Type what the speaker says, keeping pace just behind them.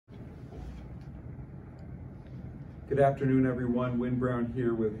Good afternoon, everyone. Wynn Brown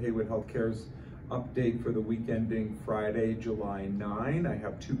here with Haywood Healthcare's update for the week ending Friday, July 9. I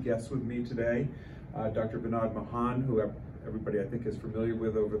have two guests with me today. Dr. Vinod Mohan, who everybody I think is familiar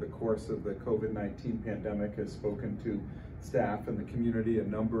with over the course of the COVID-19 pandemic, has spoken to staff and the community a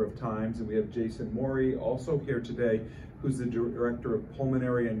number of times. And we have Jason Moury also here today, who's the Director of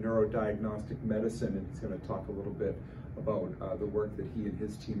Pulmonary and Neurodiagnostic Medicine, and he's going to talk a little bit about the work that he and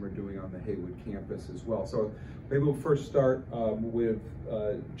his team are doing on the Haywood campus as well. So maybe we'll first start with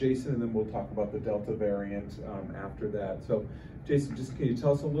Jason, and then we'll talk about the Delta variant after that. So Jason, just can you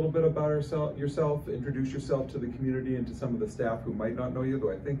tell us a little bit about yourself, introduce yourself to the community and to some of the staff who might not know you,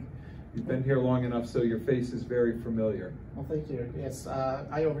 though I think you've been here long enough so your face is very familiar. Well, thank you. Yes,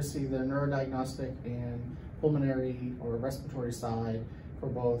 I oversee the neurodiagnostic and pulmonary or respiratory side for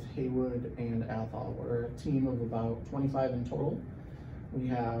both Haywood and Athol. We're a team of about 25 in total. We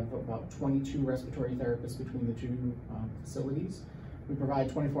have about 22 respiratory therapists between the two facilities. We provide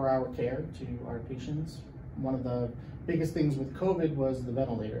 24-hour care to our patients. One of the biggest things with COVID was the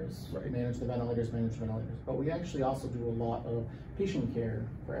ventilators. Right. Manage the ventilators. But we actually also do a lot of patient care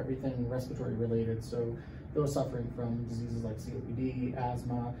for everything respiratory related. So those suffering from diseases like COPD,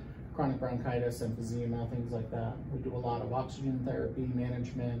 asthma, chronic bronchitis, emphysema, things like that. We do a lot of oxygen therapy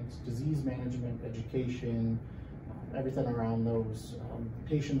management, disease management, education, everything around those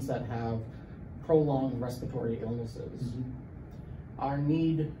patients that have prolonged respiratory illnesses. Mm-hmm. Our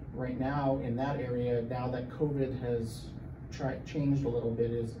need right now in that area, now that COVID has changed a little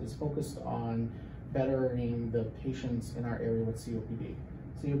bit, is focused on bettering the patients in our area with COPD.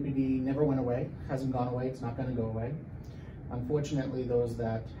 COPD never went away, hasn't gone away, it's not going to go away. Unfortunately, those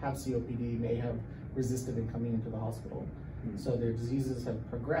that have COPD may have resisted in coming into the hospital. So their diseases have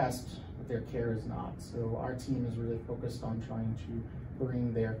progressed, but their care is not. So our team is really focused on trying to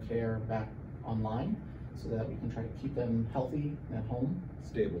bring their care back online so that we can try to keep them healthy at home.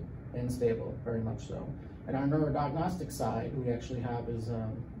 Stable. And stable, very much so. And our neurodiagnostic side, we actually have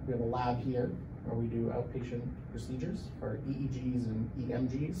we have a lab here where we do outpatient procedures for EEGs and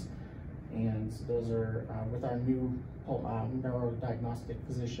EMGs. And those are with our new neurodiagnostic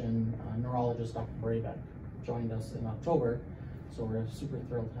physician, neurologist Dr. Moury joined us in October. So we're super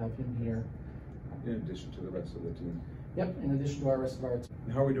thrilled to have him here. In addition to the rest of the team. Yep, in addition to our rest of our team.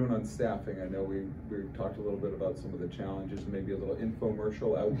 How are we doing on staffing? I know we talked a little bit about some of the challenges, maybe a little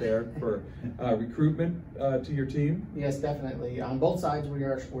infomercial out there for recruitment to your team. Yes, definitely. On both sides,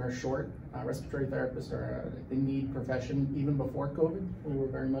 we're short. Respiratory therapists are a in-need profession. Even before COVID, we were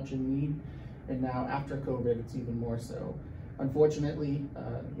very much in need. And now after COVID, it's even more so. Unfortunately,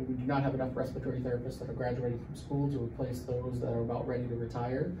 we do not have enough respiratory therapists that are graduating from school to replace those that are about ready to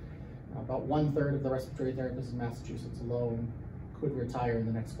retire. About 1/3 of the respiratory therapists in Massachusetts alone could retire in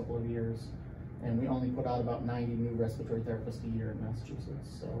the next couple of years. And we only put out about 90 new respiratory therapists a year in Massachusetts.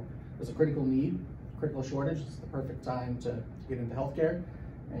 So there's a critical need, critical shortage. It's the perfect time to get into healthcare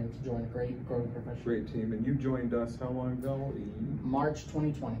and to join a great growing profession. Great team. And you joined us how long ago? March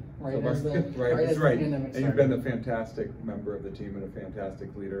 2020, right? So as the, right, right that's as right. The pandemic and you've been a fantastic member of the team and a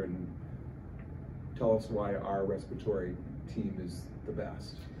fantastic leader. And tell us why our respiratory team is the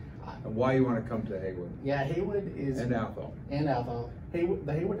best. And why you want to come to Haywood. Yeah, Haywood is... And Athol. And Athol.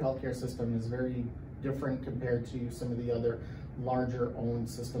 The Haywood healthcare system is very different compared to some of the other larger owned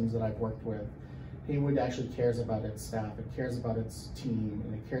systems that I've worked with. Haywood actually cares about its staff, it cares about its team,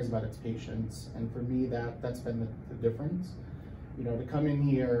 and it cares about its patients. And for me, that's been the difference. You know, to come in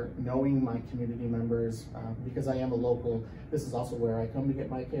here knowing my community members, because I am a local, this is also where I come to get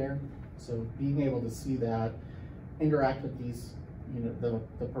my care. So being able to see that, interact with these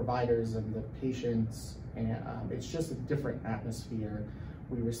the providers and the patients, and it's just a different atmosphere.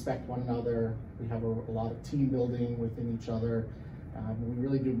 We respect one another. We have a lot of team building within each other. We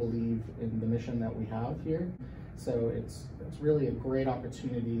really do believe in the mission that we have here. So it's really a great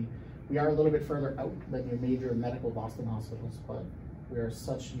opportunity. We are a little bit further out than your major medical Boston hospitals, but we are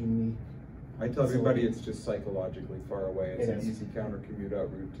such unique. I tell everybody it's just psychologically far away. It's an easy counter commute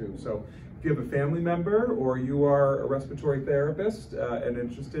out route too. So if you have a family member or you are a respiratory therapist and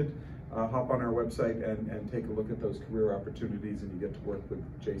interested, hop on our website and take a look at those career opportunities, and you get to work with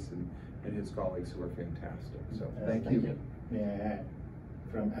Jason and his colleagues who are fantastic. So thank you. Yeah,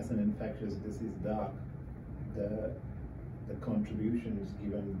 as an infectious disease doc, the contributions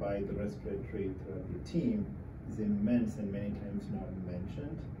given by the respiratory therapy team is immense and many times not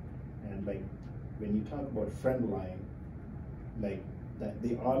mentioned. And like when you talk about front line, like that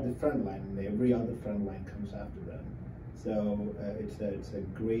they are the front line, and every other front line comes after them. So it's a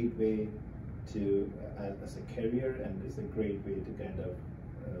great way to as a career, and it's a great way to kind of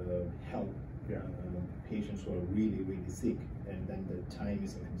help patients who who are really, really sick, and then the time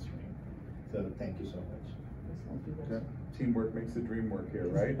is a constraint. So thank you so much. Yeah. Teamwork makes the dream work here,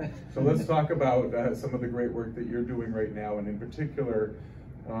 right? So let's talk about some of the great work that you're doing right now, and in particular,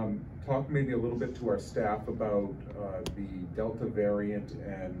 talk maybe a little bit to our staff about the Delta variant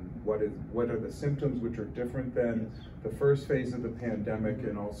and what are the symptoms which are different than the first phase of the pandemic,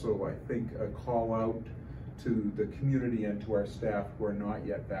 and also I think a call out to the community and to our staff who are not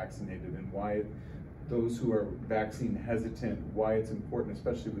yet vaccinated, and why those who are vaccine hesitant, why it's important,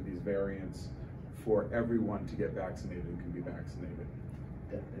 especially with these variants, for everyone to get vaccinated and can be vaccinated.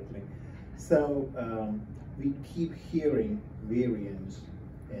 Definitely. So we keep hearing variants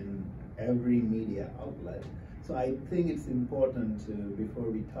in every media outlet. So I think it's important to, before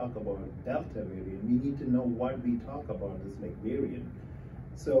we talk about Delta variant, we need to know what we talk about as like variant.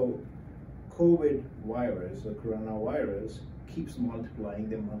 So COVID virus, or coronavirus, keeps multiplying.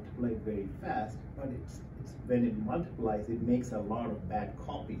 They multiply very fast, but it's when it multiplies, it makes a lot of bad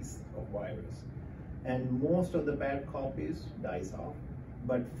copies of virus. And most of the bad copies dies off,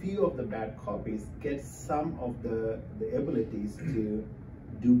 but few of the bad copies get some of the abilities to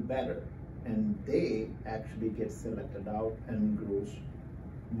do better, and they actually get selected out and grows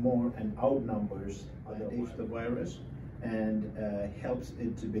more and outnumbers the virus, and helps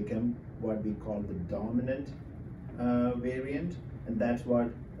it to become what we call the dominant variant. And that's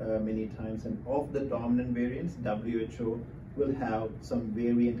what many times, and of the dominant variants, WHO will have some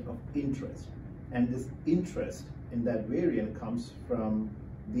variant of interest. And this interest in that variant comes from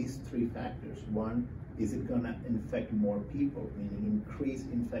these three factors. One, is it going to infect more people, meaning increase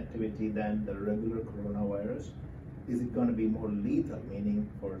infectivity than the regular coronavirus? Is it going to be more lethal, meaning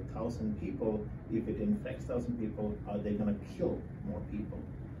for 1,000 people, if it infects 1,000 people, are they going to kill more people?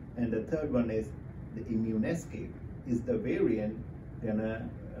 And the third one is the immune escape. Is the variant going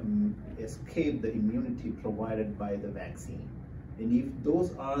to escape the immunity provided by the vaccine? And if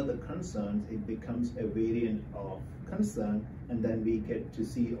those are the concerns, it becomes a variant of concern, and then we get to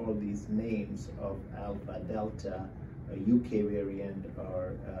see all these names of Alpha, Delta, UK variant,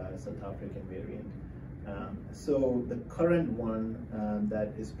 or South African variant. So the current one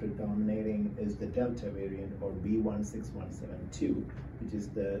that is predominating is the Delta variant, or B16172, which is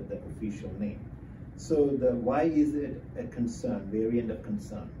the official name. So why is it a concern, variant of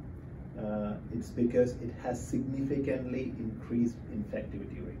concern? It's because it has significantly increased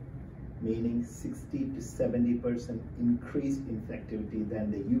infectivity rate, meaning 60 to 70% increased infectivity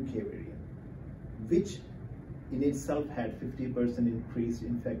than the UK variant, which in itself had 50% increased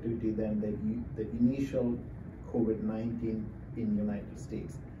infectivity than the initial COVID-19 in United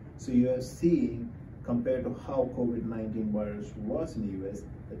States. So you are seeing, compared to how COVID-19 virus was in the US,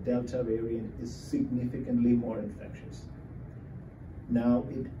 the Delta variant is significantly more infectious. Now,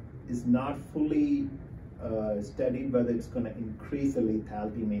 it is not fully studied whether it's going to increase the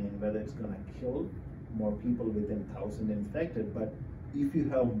lethality, meaning whether it's going to kill more people within 1,000 infected. But if you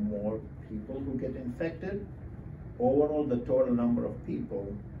have more people who get infected, overall the total number of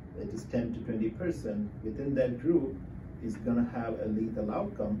people, that is 10 to 20% within that group, is going to have a lethal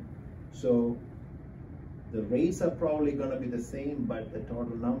outcome. So the rates are probably going to be the same, but the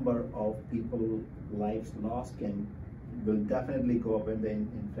total number of people, lives lost, will definitely go up, and the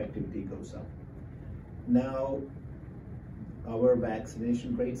infectivity goes up. Now, our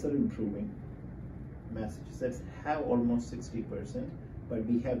vaccination rates are improving. Massachusetts have almost 60%, but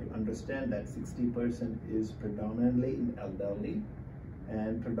we have to understand that 60% is predominantly in elderly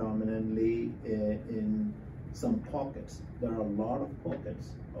and predominantly in some pockets. There are a lot of pockets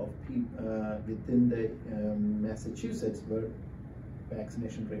of people within the Massachusetts where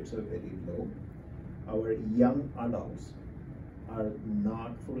vaccination rates are very low. Our young adults are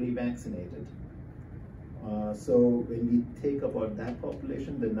not fully vaccinated. So when we take about that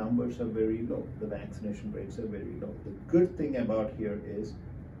population, the numbers are very low. The vaccination rates are very low. The good thing about here is,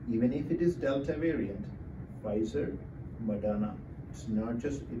 even if it is Delta variant, Pfizer, Moderna, it's not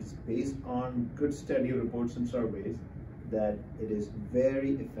just, it's based on good study reports and surveys that it is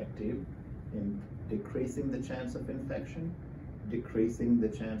very effective in decreasing the chance of infection, decreasing the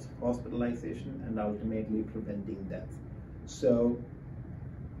chance of hospitalization, and ultimately preventing death. So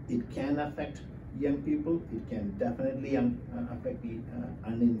it can affect young people. It can definitely affect the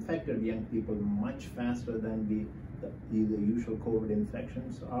uninfected young people much faster than the usual COVID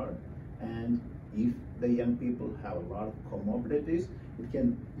infections are. And if the young people have a lot of comorbidities, it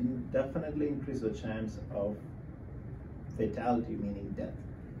can definitely increase the chance of fatality, meaning death.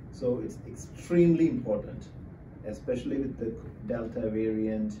 So it's extremely important, especially with the Delta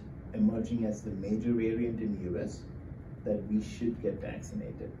variant emerging as the major variant in the US. that we should get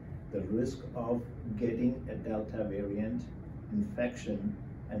vaccinated. The risk of getting a Delta variant infection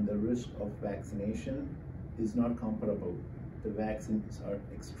and the risk of vaccination is not comparable. The vaccines are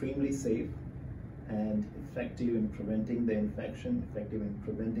extremely safe and effective in preventing the infection, effective in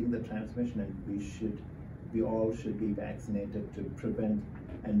preventing the transmission, and we all should be vaccinated to prevent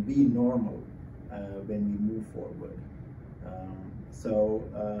and be normal when we move forward.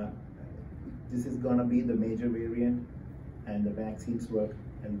 This is going to be the major variant, and the vaccines work,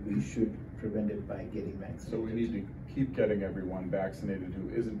 and we should prevent it by getting vaccinated. So we need to keep getting everyone vaccinated who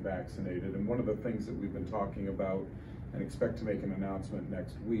isn't vaccinated. And one of the things that we've been talking about and expect to make an announcement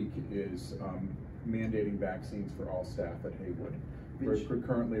next week is mandating vaccines for all staff at Haywood. We're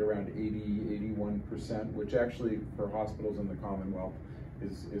currently around 80–81%, which actually for hospitals in the Commonwealth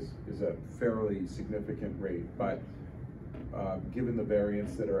is a fairly significant rate. But given the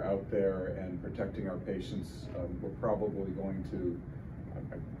variants that are out there and protecting our patients, we're probably going to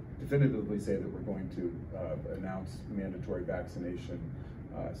definitively say that we're going to announce mandatory vaccination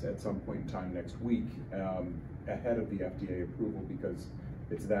at some point in time next week ahead of the FDA approval, because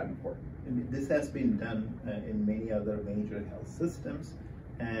it's that important. And this has been done in many other major health systems,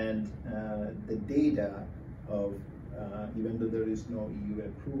 and the data of even though there is no EU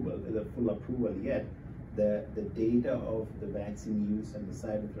approval, the full approval yet, the data of the vaccine use and the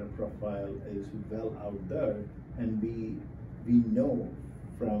side effect profile is well out there, and we know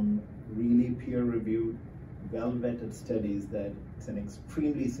from really peer-reviewed, well-vetted studies that it's an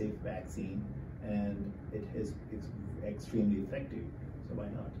extremely safe vaccine and it's extremely effective. So why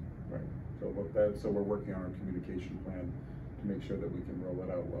not? Right. So we're working on our communication plan to make sure that we can roll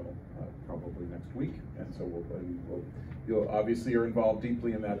it out well, probably next week. And so you'll obviously are involved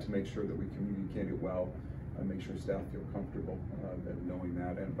deeply in that to make sure that we communicate it well and make sure staff feel comfortable knowing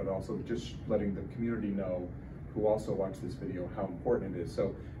that, but also just letting the community know who also watch this video how important it is.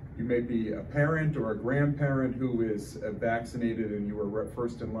 So you may be a parent or a grandparent who is vaccinated and you were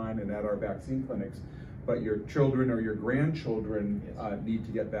first in line and at our vaccine clinics, but your children or your grandchildren need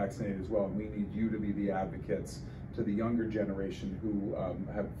to get vaccinated as well. And we need you to be the advocates to the younger generation who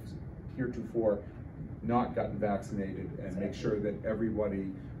have heretofore not gotten vaccinated, and make sure that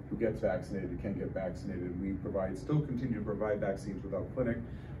everybody who gets vaccinated can get vaccinated. We still continue to provide vaccines without clinic,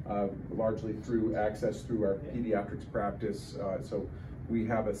 largely through access through our pediatrics practice. So we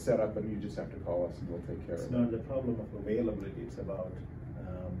have a setup, and you just have to call us and we'll take care of it. It's not the problem of availability, it's about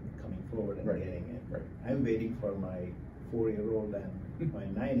coming forward and getting it. Right. I'm waiting for my 4-year-old and my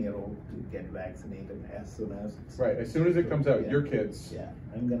 9-year-old to get vaccinated as soon as as soon as it comes out. Your kids. Yeah,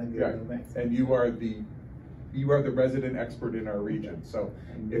 I'm gonna get them vaccinated. And you are the resident expert in our region. So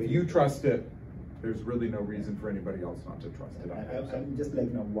if you trust it, there's really no reason for anybody else not to trust it. I'm just like,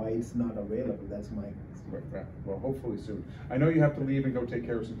 why it's not available. That's my. Right. Well, hopefully soon. I know you have to leave and go take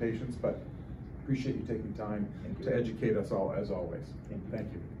care of some patients, but appreciate you taking time to educate us all, as always.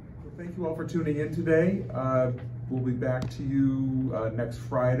 Thank you. Well, thank you all for tuning in today. We'll be back to you next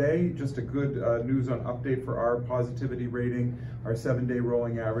Friday. Just a good news on update for our positivity rating. Our 7-day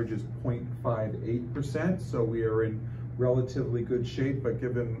rolling average is 0.58%, so we are in relatively good shape, but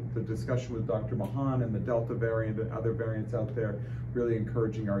given the discussion with Dr. Mohan and the Delta variant and other variants out there, really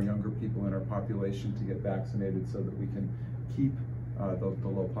encouraging our younger people in our population to get vaccinated so that we can keep the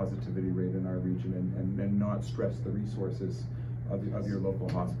low positivity rate in our region and not stress the resources of your local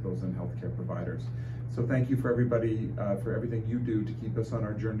hospitals and healthcare providers. So thank you for everybody, for everything you do to keep us on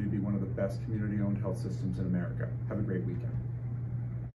our journey to be one of the best community-owned health systems in America. Have a great weekend.